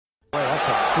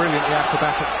Brilliantly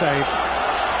acrobatic save.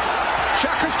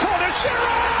 Xhaka's corner,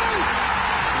 Giroud!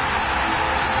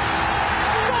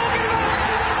 Goalkeeper!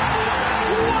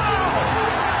 Wow!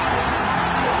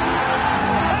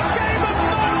 A game of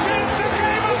margins, a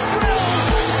game of thrills!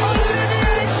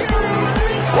 Olivier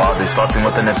Giroud! Wow, they're starting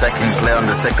with an attacking play on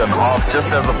the second half.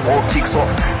 Just as the ball kicks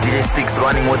off, DJ Sticks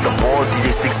running with the ball.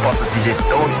 DJ Sticks passes DJ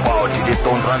Stones. Wow, DJ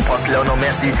Stones run past Lionel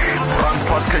Messi. Runs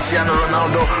past Cristiano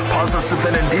Ronaldo. Passes to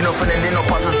Fernandinho. Fernandinho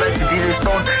passes back to DJ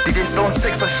Stones. DJ Stones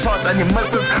takes a shot and he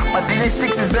misses. But DJ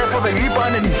Sticks is there for the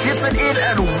rebound and he hits it in.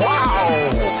 And wow!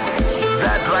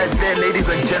 That right there, ladies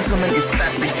and gentlemen, is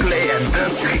classic play. And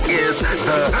this is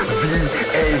the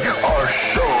VAR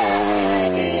show.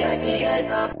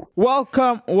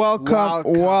 Welcome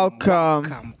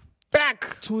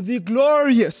back to the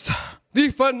glorious, the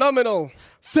phenomenal,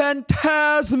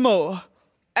 phantasmal,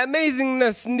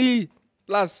 amazingness,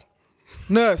 plus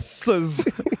nurses,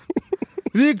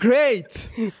 the great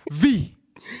VAR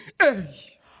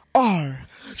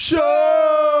show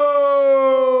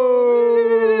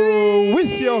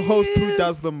with your host who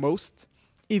does the most,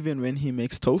 even when he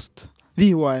makes toast,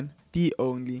 the one, the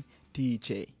only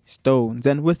DJ Stones.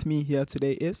 And with me here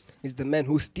today is the man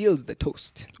who steals the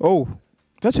toast. Oh,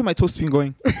 that's where my toast's been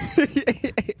going.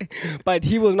 But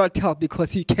he will not tell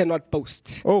because he cannot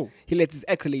boast. Oh. He lets his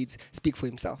accolades speak for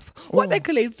himself. Oh. What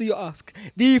accolades do you ask?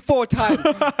 The 4-time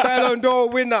Ballon d'Or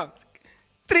winner,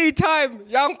 3-time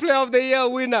Young Player of the Year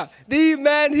winner, the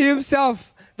man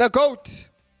himself, the GOAT,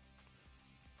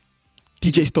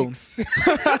 DJ Stones.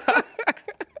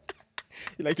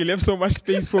 Like, you left so much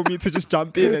space for me to just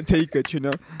jump in and take it, you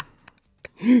know.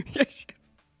 I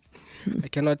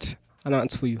cannot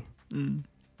announce for you.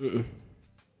 Oh.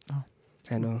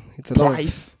 I know. It's a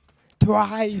Twice.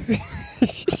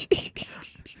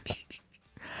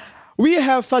 We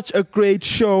have such a great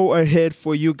show ahead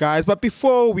for you guys. But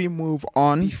before we move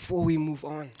on,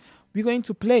 we're going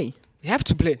to play. We have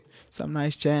to play some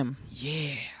nice jam.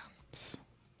 Yeah.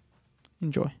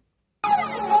 Enjoy.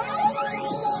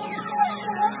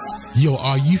 Yo,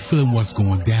 are you feeling what's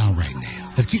going down right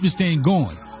now? Let's keep this thing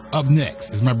going. Up next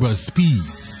is my brother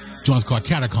Speeds. Joins called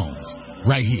Catacombs.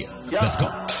 Right here. Let's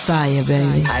go. Fire,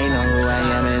 baby. I know who I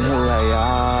am and who I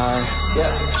are.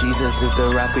 Yeah. Jesus is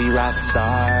the rock, we rock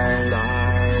stars.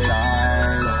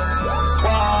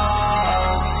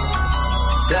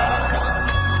 Yeah.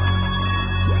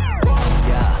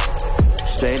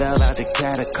 Straight up out the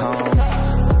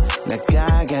catacombs. That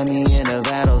guy got me in a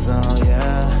battle zone,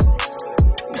 yeah.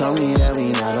 Told me that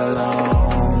we not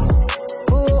alone.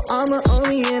 Full armor on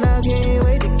me and I can't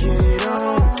wait to get it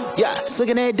on. Yeah,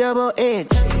 swinging that double edge.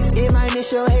 It might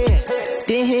miss your head,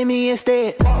 then hit me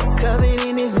instead. Covered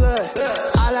in his blood,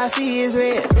 all I see is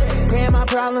red. Praying my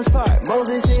problems part,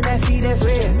 Moses in that sea that's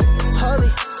red. Holy,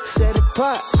 set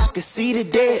apart, I could see the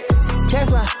dead.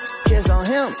 Cast my kiss on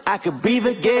him, I could breathe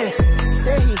again.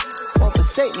 Say he won't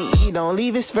forsake me, he don't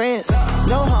leave his friends.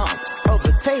 No harm,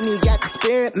 overtake me, got the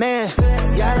spirit, man.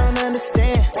 Y'all don't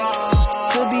understand.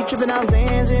 Could be tripping off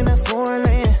Zans in a foreign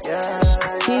land.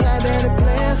 He had better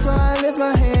plans, so I lift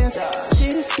my hands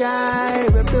to the sky.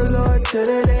 Rip the Lord to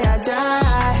the day I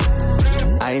die.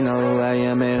 I know who I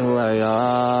am and who I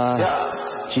are.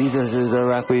 Jesus is the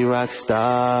rock, we rock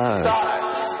stars.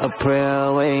 A prayer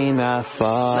away, not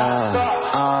far.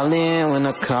 All in when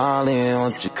I call in,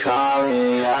 won't you call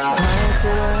in? Praying to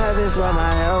the heavens where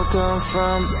my help come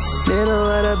from. Middle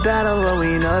of the battle, but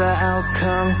we know the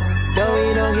outcome. Though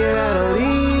we don't get out of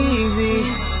easy.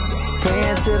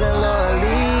 Praying to the Lord,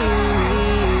 lead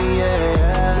me,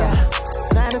 yeah.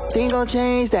 Nothing gon'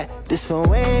 change that. This one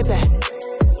way back.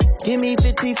 Give me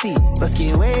 50 feet, let's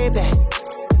get way back.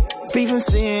 Free from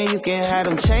sin, you can have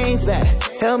them chains back.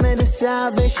 Helmet of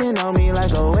salvation on me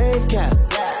like a wave cap.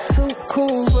 Too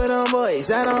cool for them boys,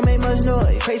 I don't make much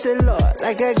noise. Praise the Lord,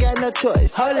 like I got no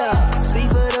choice. Hold up, speak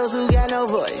for those who got no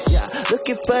voice, yeah.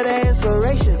 Looking for the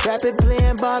inspiration, rapid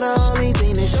playing ball, the only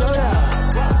thing that showed up.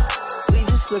 We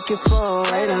just looking for a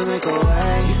way to make a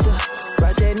way. Used to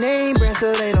write that name brand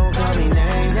so they don't call me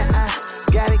names. I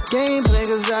got a game plan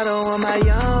cause I don't want my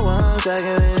young ones sucking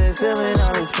in and feeling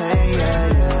all this pain, yeah.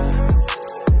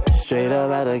 Straight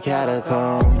up out the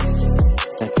catacombs.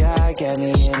 That guy got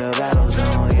me in a battle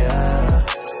zone, yeah.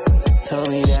 Told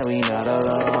me that we not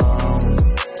alone.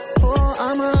 Full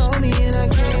armor on me and I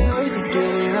can't wait to get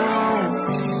it on.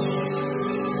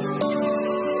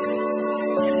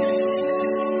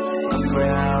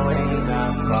 Where I wait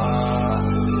not far.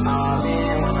 All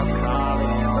in when I'm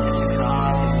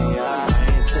calling, yeah.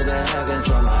 Praying to the heavens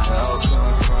where my help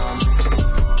come from.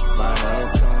 My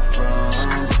help come from.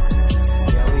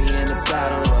 Yeah, we in the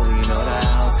battle, but we know the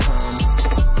outcome.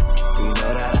 We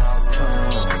know the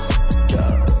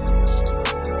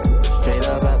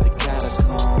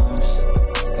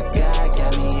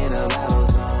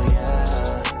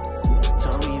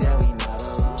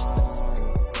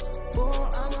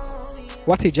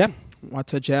What a jam.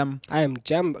 What a jam. I am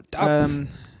jammed up.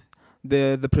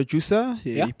 The producer,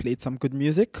 Yeah. he played some good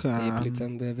music. He played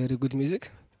some very good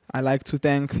music. I like to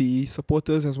thank the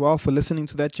supporters as well for listening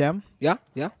to that jam. Yeah.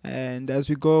 And as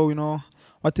we go,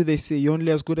 what do they say? You're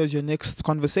only as good as your next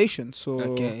conversation. So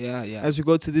Okay, yeah. as we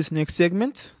go to this next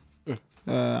segment,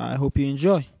 I hope you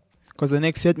enjoy. Because the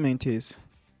next segment is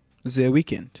The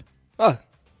Weekend Oh,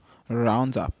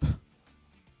 Rounds Up.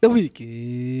 the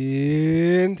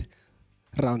weekend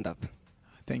roundup.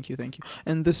 Thank you.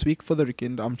 And this week for the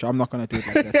weekend, I'm not going to do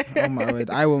it like that. Oh my word,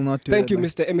 I will not do it. Thank you,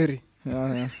 Mr. Emery.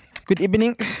 Good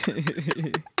evening.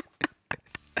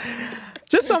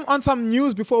 Just on some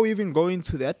news before we even go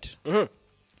into that. Mhm.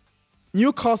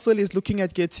 Newcastle is looking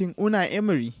at getting Unai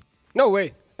Emery No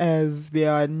way. as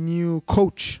their new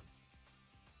coach.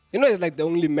 He's like the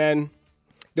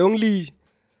only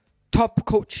top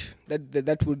coach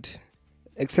that would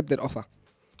accept that offer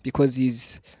because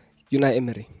he's Unai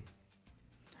Emery.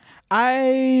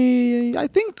 I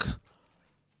think,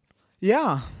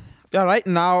 yeah. Right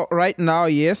now,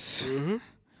 yes.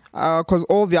 Because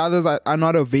all the others are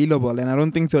not available, and I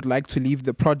don't think they'd like to leave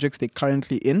the projects they're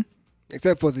currently in.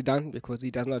 Except for Zidane because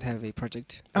he does not have a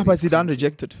project. But Zidane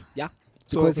rejected. Yeah,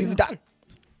 So, because he's done.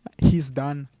 He's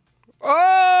done.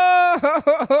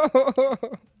 Oh!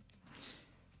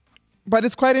 But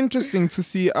it's quite interesting to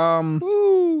see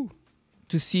Ooh.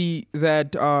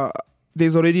 that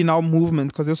there's already now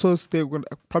movement, because they're going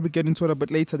to probably get into it a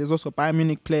bit later. There's also a Bayern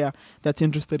Munich player that's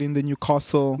interested in the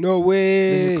Newcastle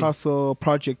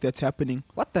project that's happening.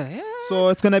 What the hell? So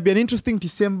it's going to be an interesting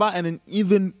December and an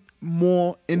even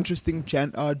more interesting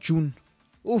June.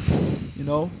 Oof.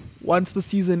 Once the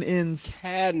season ends.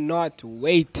 Cannot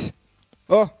wait.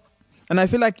 Oh. And I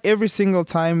feel like every single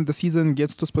time the season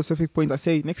gets to a specific point, I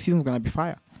say next season's going to be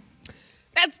fire.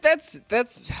 That's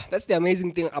the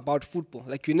amazing thing about football.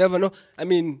 Like, you never know. I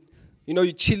mean,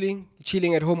 you're chilling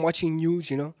at home watching news,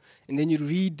 and then you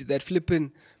read that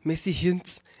flipping Messi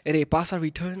hints at a Barca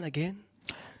return again.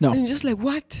 No. And you're just like,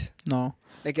 what? No.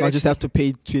 Like, I just have to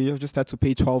pay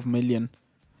 12 million.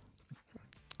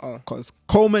 Oh. Because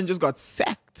Coleman just got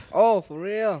sacked. Oh, for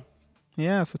real?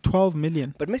 Yeah, so 12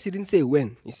 million. But Messi didn't say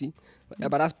when, you see.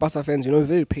 But us Barca fans, we're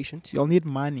very patient. You'll need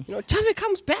money. Xavi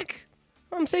comes back.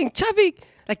 I'm saying Xavi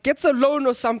gets a loan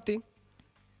or something.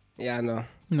 Yeah, no.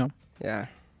 Yeah.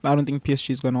 I don't think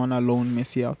PSG is going to want to loan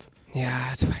Messi out.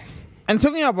 Yeah, it's fine. And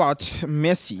talking about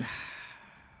Messi,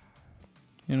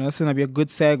 that's going to be a good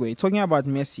segue. Talking about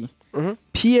Messi,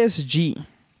 PSG,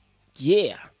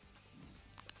 Yeah.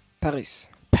 Paris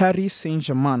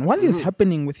Saint-Germain. What is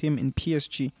happening with him in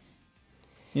PSG?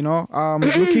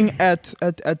 Looking at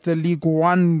the League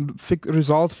One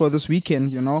results for this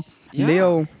weekend, Yeah.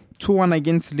 Lille 2-1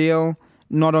 against Lille,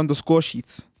 not on the score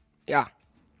sheets. Yeah.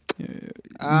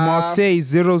 Marseille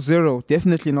 0-0,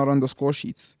 definitely not on the score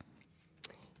sheets.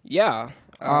 Yeah.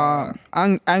 How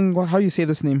do you say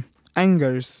this name?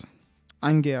 Angers.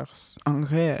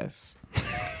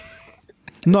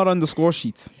 Not on the score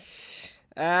sheet.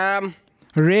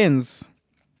 Rennes,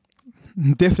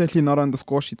 definitely not on the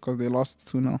score sheet because they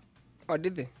lost 2-0. Oh,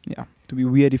 did they? Yeah, to be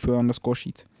weird if you're on the score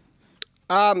sheet.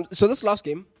 So this last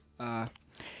game,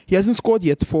 He hasn't scored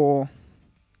yet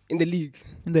in the league.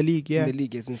 in the league. Yeah, In the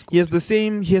league, he hasn't scored. he has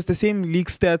the same league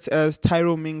stats as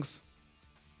Tyrone Mings.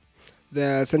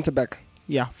 The centre back,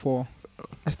 Yeah, for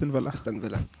Aston Villa. Aston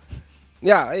Villa.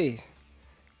 Yeah, hey.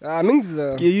 Mings.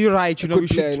 Yeah, you're right. a good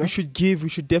player, we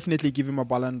should definitely give him a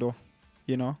Ballon d'Or.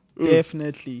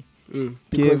 Definitely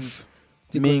Because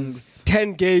give Mings.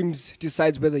 10 games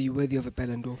decides whether you're worthy of a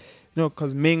Ballon d'Or.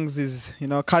 Because Mings is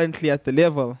currently at the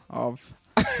level of.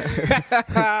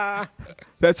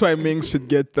 That's why Mings should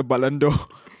get the Ballon d'Or.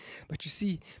 But you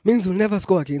see, Mings will never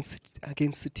score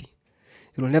against City.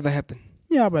 It will never happen.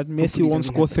 Yeah, but Messi Hopefully won't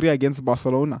doesn't score happen. 3 against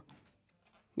Barcelona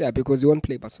Yeah, because he won't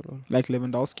play Barcelona. like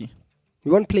Lewandowski He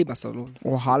won't play Barcelona.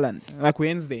 or Haaland like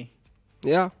Wednesday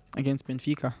Yeah, against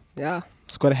Benfica. yeah.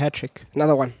 Scored a hat trick.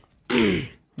 Another one.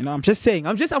 I'm just saying.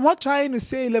 I'm not trying to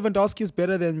say Lewandowski is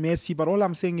better than Messi, but all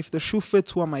I'm saying, if the shoe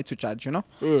fits, who am I to judge?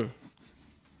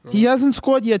 He hasn't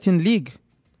scored yet in league.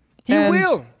 He And-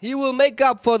 will. He will make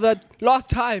up for that lost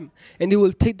time, and he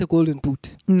will take the golden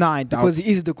boot Nah, I doubt. because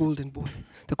he is the golden boy,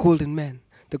 the golden man,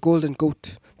 the golden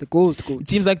goat, the gold goat. It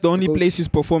seems like the only goat. place he's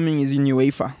performing is in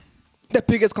UEFA. The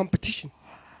biggest competition.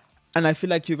 And I feel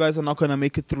like you guys are not going to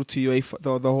make it through to UEFA,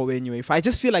 the whole way in UEFA. I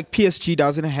just feel like PSG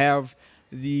doesn't have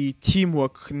the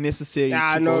teamwork necessary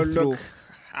to go through. Look,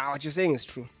 what you're saying is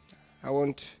true. I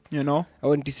won't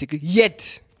disagree.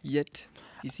 Yet.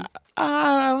 You see?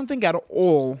 I don't think at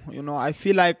all. I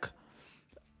feel like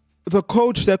the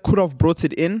coach that could have brought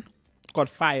it in got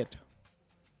fired.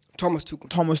 Thomas Tuchel.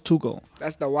 Thomas Tuchel.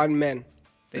 That's the one man.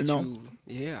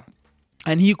 Yeah.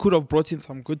 And he could have brought in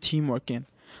some good teamwork in.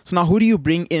 So now who do you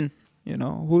bring in?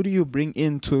 Who do you bring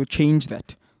in to change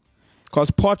that?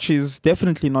 Because Poch is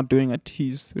definitely not doing it.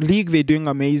 His league, they're doing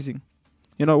amazing.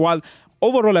 While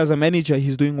overall as a manager,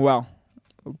 he's doing well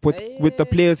with the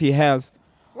players he has.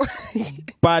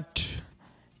 But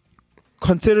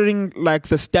considering like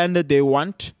the standard they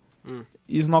want,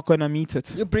 he's not going to meet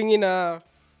it. You bring in a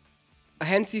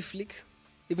Hansi Flick,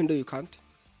 even though you can't.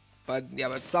 But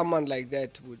someone like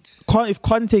that would. If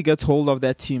Conte gets hold of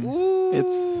that team,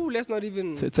 let's not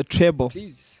even. It's a treble.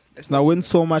 Please. Now win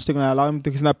so much they're going to allow him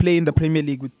to now play in the Premier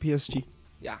League with PSG.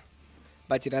 Yeah,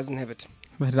 but he doesn't have it.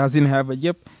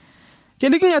 Yep. Okay,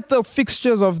 looking at the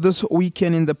fixtures of this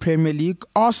weekend in the Premier League,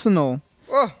 Arsenal.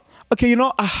 Oh. Okay,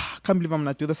 I can't believe I'm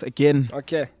going to do this again.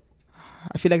 Okay.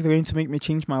 I feel like they're going to make me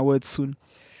change my words soon.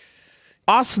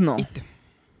 Arsenal.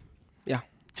 Yeah.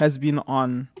 Has been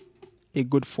on a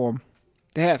good form.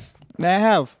 They have.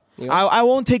 Yeah. I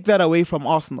won't take that away from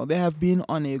Arsenal. They have been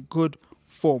on a good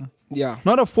form. Yeah.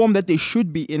 Not a form that they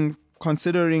should be in,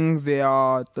 considering they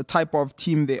are the type of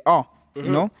team they are.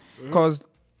 Because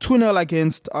 2-0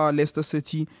 against Leicester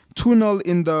City, 2-0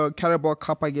 in the Carabao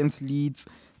Cup against Leeds,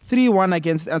 3-1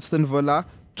 against Aston Villa,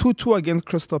 2-2 against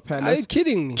Crystal Palace. Are you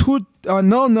kidding me?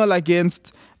 0-0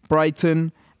 against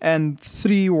Brighton, and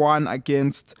 3-1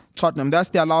 against Tottenham.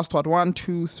 That's their last 6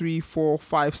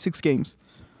 games.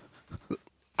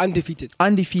 Undefeated.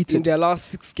 In their last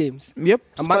 6 games. Yep.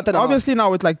 A month and obviously now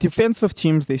with like defensive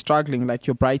teams, they're struggling, like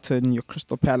your Brighton, your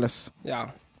Crystal Palace. Yeah.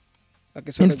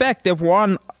 In fact, they've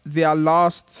won their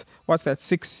last,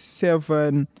 6,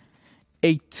 7,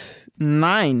 8,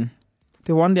 9.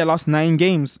 They won their last 9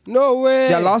 games. No way.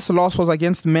 Their last loss was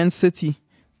against Man City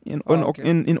in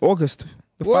August.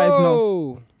 The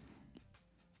 5-0.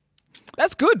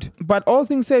 That's good. But all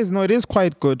things says, it is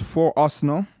quite good for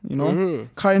Arsenal.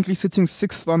 Currently sitting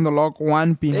 6th on the log,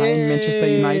 1 behind Manchester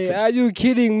United. Are you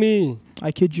kidding me?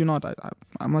 I kid you not.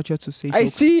 I'm not here to say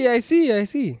jokes. I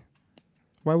see.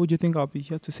 Why would you think I'll be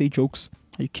here to say jokes?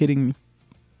 Are you kidding me?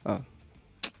 Oh,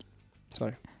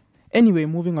 sorry. Anyway,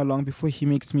 moving along before he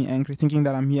makes me angry, thinking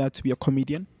that I'm here to be a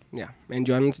comedian. Yeah, and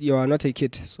you are not a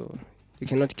kid, so you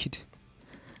cannot kid.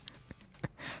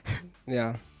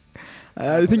 Yeah.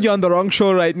 I think you're on the wrong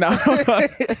show right now.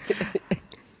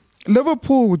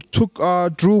 Liverpool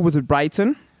drew with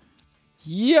Brighton.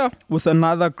 Yeah. With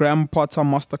another Graham Potter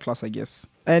masterclass, I guess.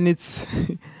 And it's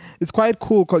quite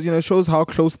cool because, it shows how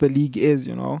close the league is,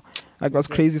 Like, that's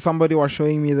crazy. Somebody was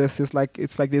showing me this. It's like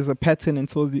there's a pattern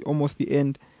until almost the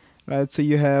end, right? So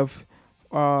you have,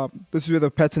 this is where the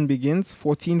pattern begins,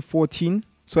 14-14.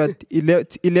 So at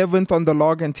 11th on the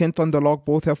log and 10th on the log,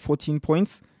 both have 14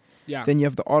 points. Yeah. Then you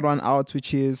have the odd one out,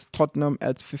 which is Tottenham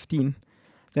at 15.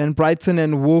 Then Brighton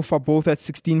and Wolves are both at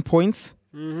 16 points.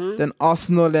 Mm-hmm. Then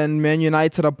Arsenal and Man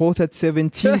United are both at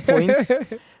 17 points.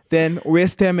 Then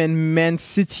West Ham and Man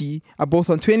City are both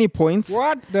on 20 points.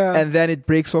 And then it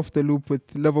breaks off the loop with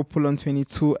Liverpool on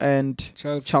 22 and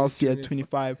Chelsea at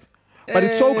 25. But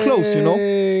it's so close,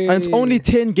 And it's only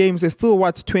 10 games. There's still,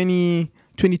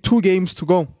 22 games to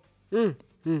go.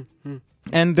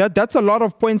 And that's a lot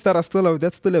of points that are still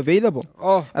available.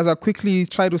 Oh. As I quickly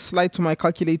try to slide to my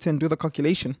calculator and do the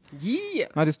calculation. Yeah.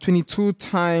 That is 22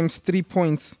 times 3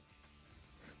 points.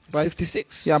 Right?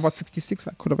 66. Yeah, about 66.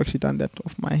 I could have actually done that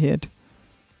off my head.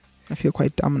 I feel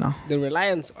quite dumb now. The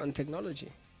reliance on technology.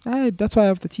 That's why I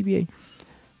have the TBA.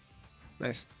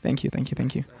 Nice. Thank you.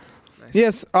 Nice.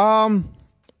 Yes. As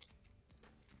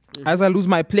I lose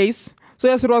my place. So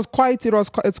yes,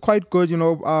 it's quite good.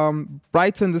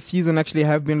 Brighton this season actually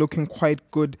have been looking quite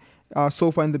good so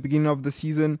far in the beginning of the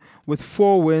season with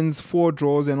 4 wins, 4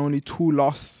 draws, and only 2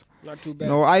 losses. Not too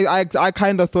bad. I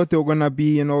kind of thought they were gonna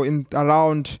be in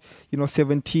around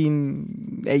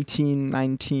 17, 18,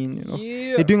 19.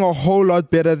 Yeah. They're doing a whole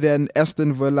lot better than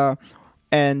Aston Villa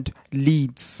and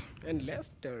Leeds. And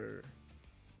Leicester.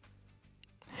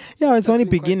 Yeah, it's only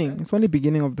beginning. It's only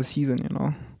beginning of the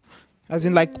season. As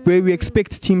in, like, where we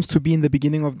expect teams to be in the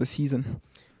beginning of the season.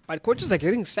 But coaches are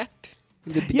getting sacked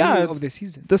in the beginning of the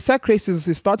season. The sack race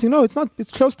is starting. No, it's not.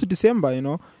 It's close to December,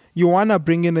 You want to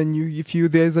bring in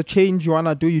there's a change you want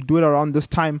to do, you do it around this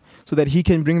time so that he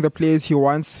can bring the players he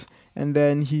wants and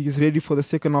then he is ready for the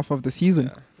second half of the season.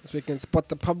 Yeah, so we can spot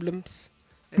the problems.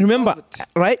 Remember,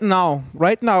 right now,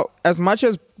 as much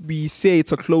as we say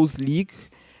it's a closed league,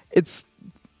 it's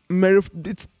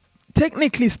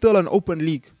technically still an open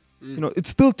league. It's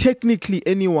still technically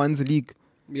anyone's league.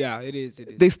 Yeah, it is.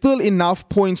 There's still enough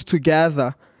points to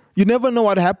gather. you never know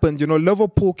what happens.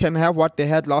 Liverpool can have what they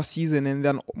had last season, and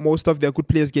then most of their good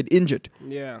players get injured.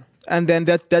 Yeah. And then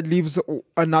that leaves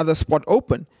another spot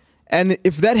open. And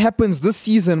if that happens this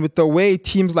season with the way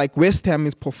teams like West Ham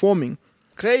is performing,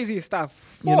 crazy stuff.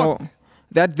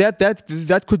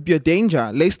 that could be a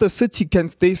danger. Leicester City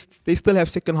they still have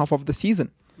second half of the season.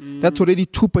 That's already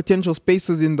 2 potential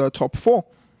spaces in the top 4.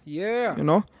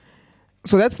 Yeah.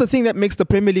 So that's the thing that makes the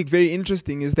Premier League very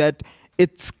interesting, is that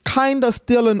it's kind of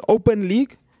still an open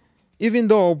league, even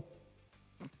though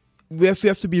we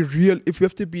have to be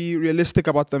realistic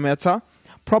about the matter.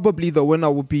 Probably the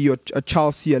winner will be a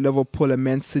Chelsea, a Liverpool, a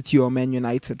Man City, or Man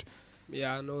United.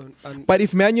 Yeah, no. But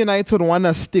if Man United want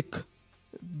to stick,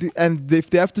 and if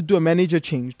they have to do a manager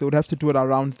change, they would have to do it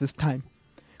around this time.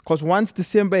 Because once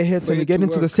December hits and we get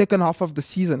into the second half of the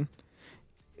season,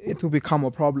 it will become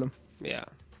a problem. Yeah.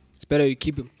 It's better you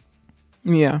keep him.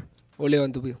 Yeah. Ole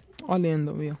on the wheel. Ole on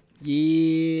the wheel.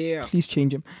 Yeah. Please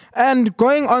change him. And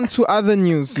going on to other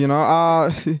news,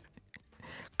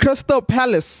 Crystal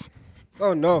Palace.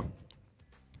 Oh, no.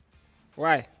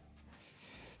 Why?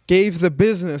 Gave the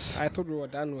business I thought we were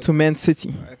done with to Man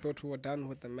City. I thought we were done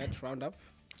with the match roundup.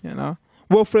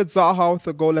 Wilfred Zaha with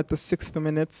a goal at the 6th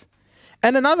minute.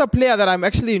 And another player that I'm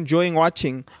actually enjoying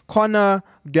watching, Conor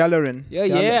Gallagher.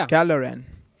 Gallagher.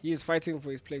 He is fighting for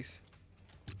his place.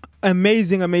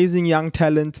 Amazing young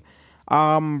talent.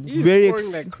 He's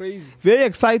scoring like crazy. Very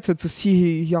excited to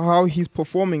see how he's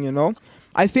performing.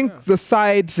 I think the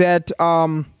side that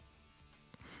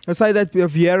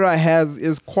Vieira has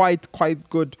is quite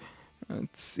good.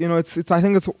 This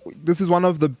is one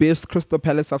of the best Crystal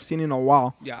Palace I've seen in a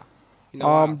while. Yeah.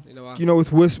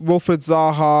 With Wilfred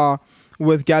Zaha,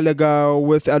 with Gallagher,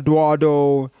 with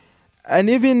Eduardo, and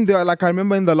even I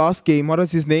remember in the last game, what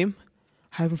was his name?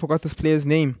 I haven't forgot this player's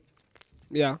name.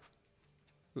 Yeah.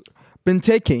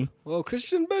 Benteke. Oh,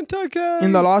 Christian Benteke.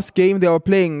 In the last game, they were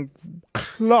playing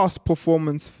class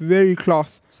performance, very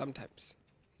class. Sometimes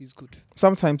he's good.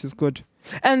 Sometimes it's good.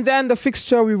 And then the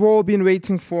fixture we've all been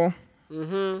waiting for.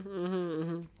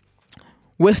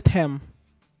 West Ham.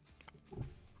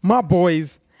 My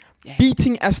boys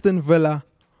beating Aston Villa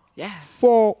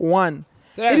 4-1.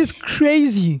 It is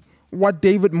crazy what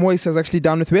David Moyes has actually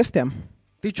done with West Ham.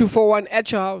 Beat you 4-1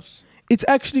 at your house. It's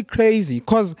actually crazy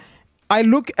because I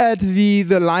look at the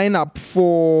lineup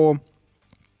for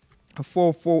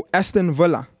Aston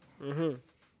Villa,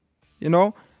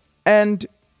 and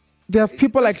there are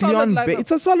people like Leon Bailey.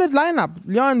 It's a solid lineup.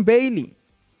 Leon Bailey,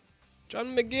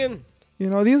 John McGinn.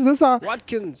 These are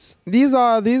Watkins. This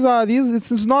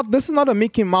is not a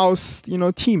Mickey Mouse,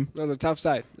 team. No, the tough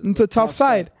side. It's a tough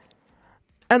side.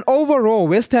 And overall,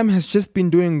 West Ham has just been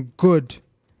doing good.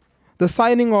 The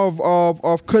signing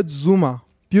of Kurt Zuma,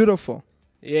 beautiful.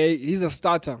 Yeah, he's a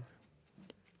starter.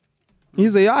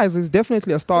 He's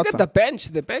definitely a starter. Look at the bench.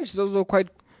 The bench is also quite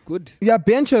good. Yeah,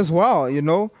 bench as well,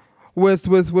 with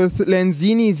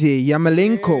Lanzini there,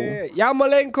 Yamalenko. Yeah,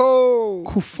 Yamalenko.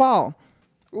 Kufal.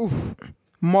 Oof.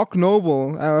 Mark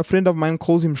Noble, a friend of mine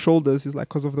calls him Shoulders. He's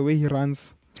because of the way he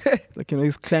runs.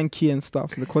 He's clanky and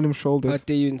stuff, so they call him Shoulders. How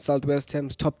dare you insult West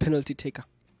Ham's top penalty taker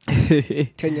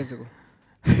 10 years ago.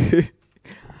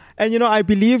 And I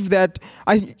believe that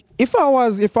if I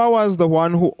was the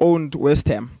one who owned West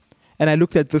Ham and I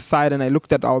looked at this side and I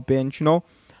looked at our bench,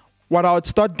 what I would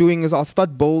start doing is I'll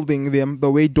start building them the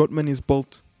way Dortmund is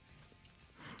built.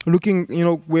 Looking,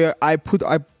 where I put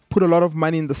a lot of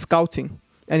money in the scouting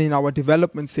and in our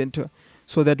development center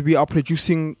so that we are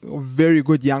producing very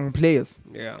good young players.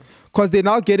 Yeah. Because they're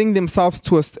now getting themselves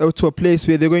to a place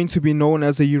where they're going to be known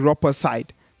as a Europa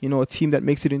side. A team that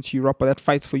makes it into Europa, that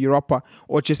fights for Europa,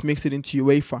 or just makes it into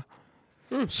UEFA.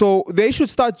 So they should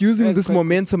start using this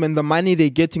momentum and the money they're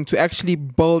getting to actually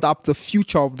build up the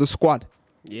future of the squad.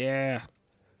 Yeah.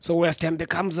 So West Ham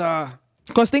becomes a...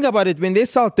 Because think about it, when they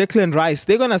sell Declan Rice,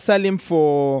 they're going to sell him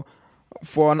for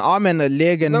an arm and a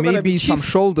leg and maybe some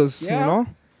shoulders,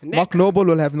 Mark Noble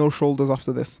will have no shoulders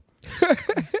after this.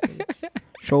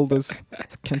 Shoulders.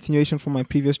 It's a continuation from my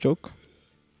previous joke.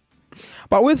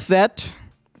 But with that...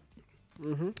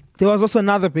 There was also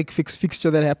another big fixture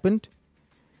that happened.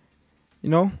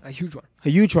 A huge one. A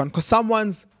huge one. Because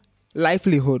someone's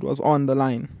livelihood was on the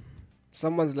line.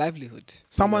 Someone's livelihood.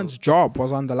 Someone's job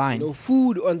was on the line.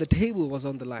 Food on the table was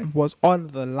on the line. Was on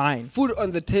the line. Food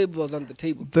on the table was on the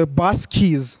table. The bus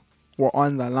keys were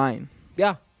on the line.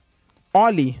 Yeah.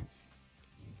 Oli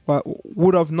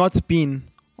would have not been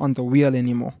on the wheel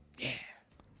anymore. Yeah.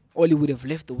 Oli would have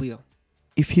left the wheel.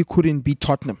 If he couldn't beat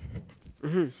Tottenham.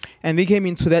 And we came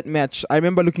into that match. I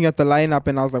remember looking at the lineup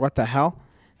and I was like, what the hell?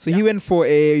 So he went for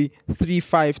a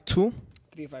 3-5-2.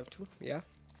 3-5-2, yeah.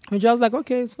 Which I was like,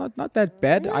 okay, it's not that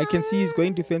bad. I can see he's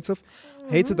going defensive.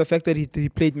 I hated the fact that he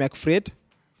played McFred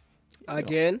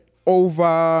Again.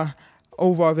 over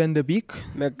Van der Beek.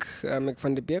 Mac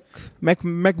Van der Beek.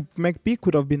 McBeek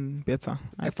could have been better.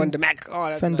 Van der Mac. Oh,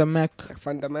 that's Van der nice. Mac.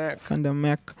 Van der Mac. Van der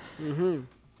Mac.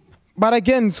 But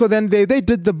again, so then they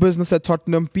did the business at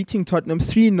Tottenham, beating Tottenham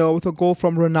 3-0 with a goal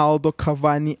from Ronaldo,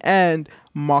 Cavani, and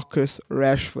Marcus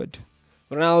Rashford.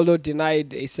 Ronaldo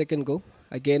denied a second goal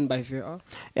again by VAR.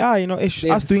 Yeah, you know, it's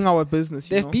us doing our business.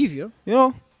 They've beef, you You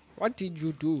know. What did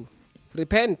you do?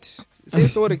 Repent. Say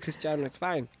sorry, Cristiano. It's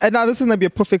fine. And now this is gonna be a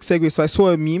perfect segue. So I saw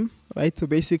a meme, right? So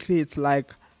basically, it's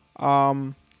like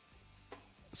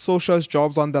Solskjaer's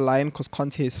job's on the line because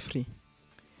Conte is free.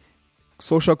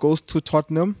 Solskjaer goes to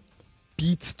Tottenham,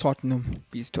 beats Tottenham,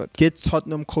 gets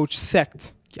Tottenham coach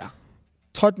sacked. Yeah.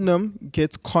 Tottenham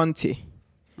gets Conte.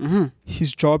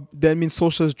 His job, that means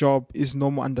Solskjaer's job is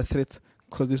no more under threat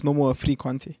because there's no more a free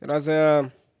Conte. It was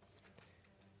an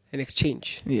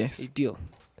exchange. Yes. A deal.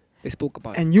 They spoke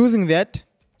about it. And using that,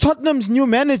 Tottenham's new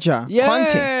manager,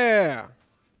 Conte.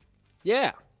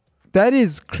 Yeah. That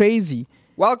is crazy.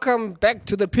 Welcome back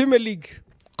to the Premier League.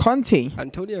 Conte.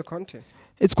 Antonio Conte.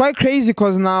 It's quite crazy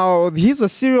because now he's a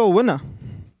serial winner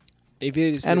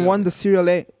And won the Serial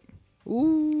A.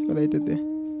 Ooh. That's what I did there.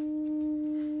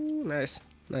 Nice.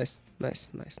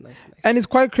 And it's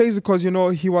quite crazy because, you know,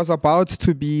 he was about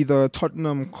to be the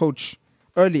Tottenham coach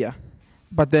earlier.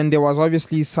 But then there was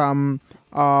obviously some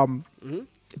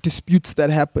disputes that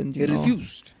happened. He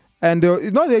refused. And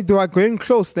they were going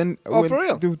close. Then for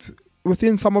real?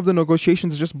 Within some of the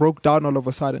negotiations, it just broke down all of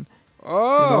a sudden.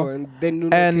 Oh, and then Nuno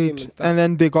came and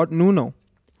then they got Nuno.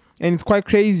 And it's quite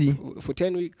crazy. For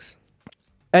 10 weeks.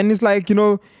 And it's like, you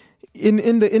know,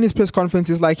 in his press conference,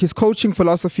 it's like his coaching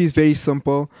philosophy is very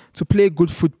simple: to play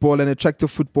good football and attractive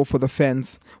football for the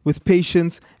fans with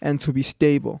patience and to be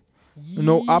stable.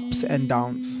 No ups and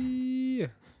downs. Yeah.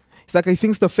 It's like he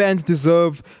thinks the fans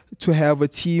deserve to have a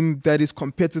team that is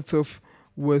competitive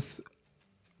with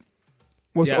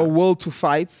a will to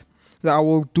fight, that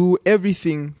will do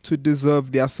everything to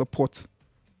deserve their support.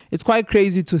 It's quite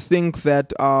crazy to think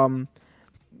that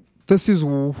this is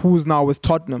who's now with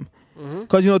Tottenham.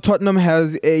 Because, you know, Tottenham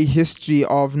has a history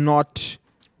of not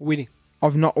winning.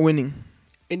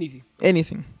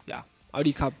 Anything. Yeah.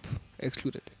 Audi Cup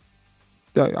excluded.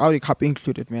 The Audi Cup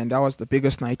included, man. That was the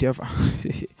biggest night ever.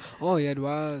 Oh, yeah, it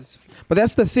was. But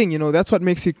that's the thing, you know, that's what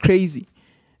makes it crazy.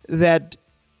 That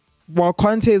while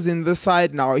Conte is in this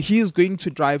side now, he's going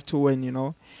to drive to win, you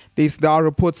know. There are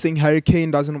reports saying Harry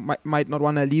Kane might not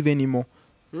want to leave anymore.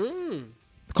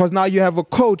 Because now you have a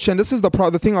coach, and this is the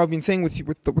thing I've been saying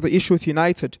with the issue with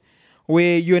United,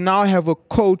 where you now have a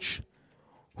coach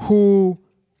who,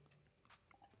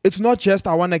 it's not just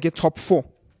I want to get top 4.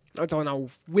 I want to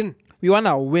win. We want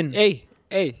to win. Hey.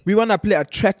 We want to play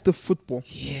attractive football.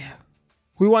 Yeah.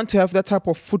 We want to have that type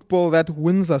of football that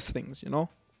wins us things, you know.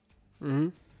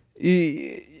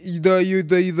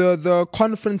 The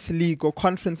Conference League or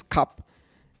Conference Cup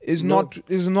is not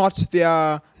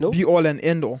their be all and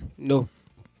end all. No.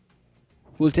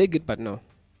 We'll take it, but no.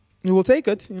 You will take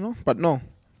it, you know, but no.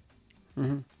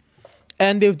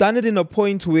 And they've done it in a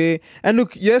point where, and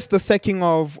look, yes, the sacking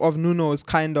of Nuno is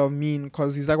kind of mean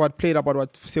because he's like played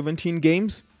about 17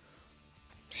 games.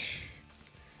 It's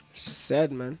just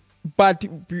sad, man. But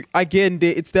again,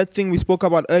 it's that thing we spoke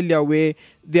about earlier where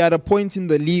they're at a point in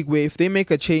the league where if they make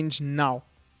a change now,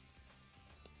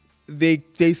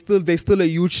 there's still a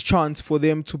huge chance for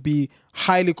them to be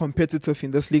highly competitive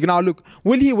in this league. Now, look,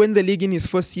 will he win the league in his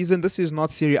first season? This is not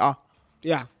Serie A.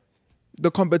 Yeah. The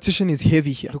competition is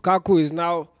heavy here. Lukaku is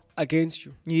now against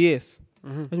you. Yes.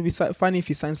 It would be funny if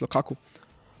he signs Lukaku.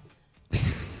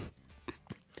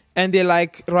 And they're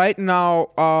like, right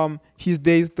now,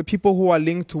 the people who are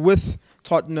linked with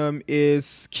Tottenham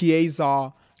is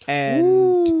Chiesa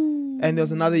and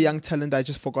there's another young talent, I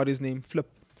just forgot his name, Flip.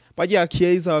 But yeah,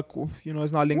 Chiesa, you know,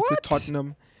 is now linked with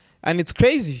Tottenham. And it's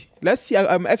crazy. Let's see.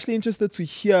 I'm actually interested to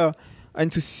hear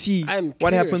and to see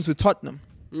what happens with Tottenham.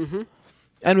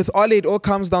 And with Ole, it all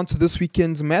comes down to this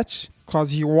weekend's match because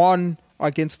he won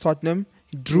against Tottenham.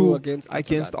 He drew against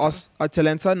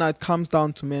Atalanta. Now it comes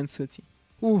down to Man City.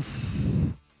 Oof.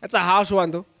 That's a harsh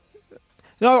one, though.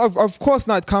 No, of course,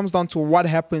 now it comes down to what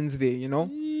happens there, you know.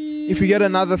 If we get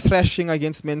another thrashing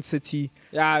against Man City,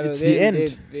 it's the end.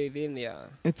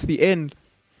 It's the end.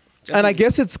 Definitely. And I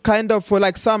guess it's kind of for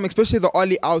like some, especially the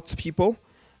Ole out people,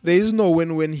 there is no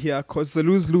win-win here because the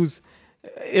lose-lose.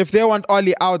 If they want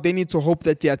Ole out, they need to hope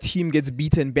that their team gets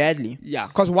beaten badly. Yeah.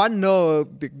 Because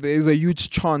 1-0, there's a huge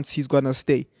chance he's going to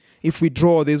stay. If we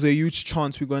draw, there's a huge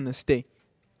chance we're going to stay.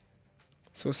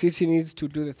 So City needs to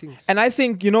do the things. And I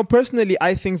think, personally,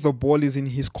 I think the ball is in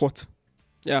his court.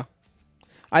 Yeah.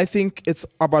 I think it's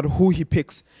about who he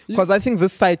picks. Because I think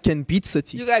this side can beat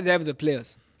City. You guys have the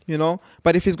players.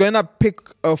 But if he's going to pick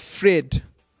a Fred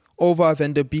over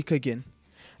Van der Beek again.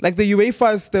 Like the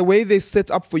way they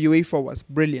set up for UEFA was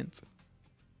brilliant.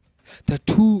 The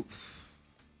two...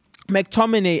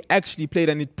 McTominay actually played,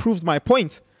 and it proved my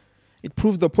point. It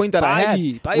proved the point that I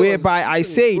had, whereby I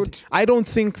said, good. I don't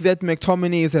think that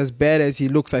McTominay is as bad as he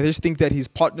looks. I just think that his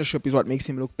partnership is what makes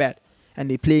him look bad, and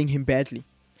they're playing him badly.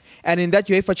 And in that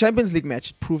UEFA Champions League match,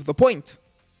 it proved the point,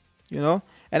 And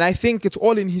I think it's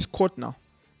all in his court now,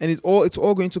 and it's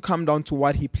all going to come down to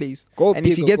what he plays. And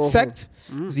if he gets sacked,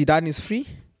 Zidane is free.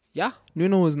 Yeah,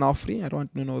 Nuno is now free. I don't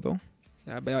want Nuno though.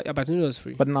 Yeah, but Nuno is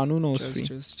free. But now Nuno is free.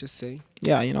 Just say.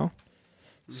 Yeah,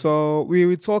 So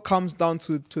it all comes down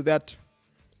to that.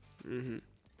 Mm-hmm.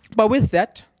 But with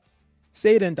that,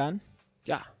 say it and done.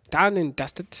 Yeah, done and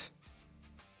dusted.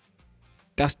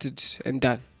 Dusted and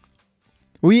done.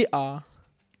 We are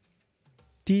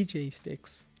DJ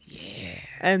Sticks. Yeah.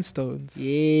 And Stones.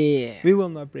 Yeah. We will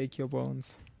not break your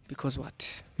bones. Because what?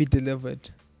 We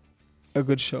delivered a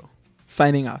good show.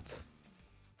 Signing out.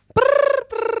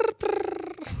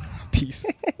 Peace.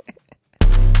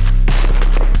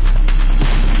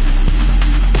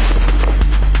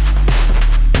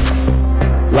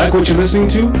 Like what you're listening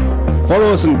to?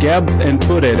 Follow us on Gab and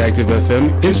Twitter at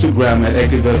ActiveFM, Instagram at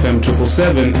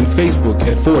ActiveFM777, and Facebook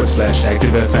at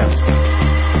 /ActiveFM.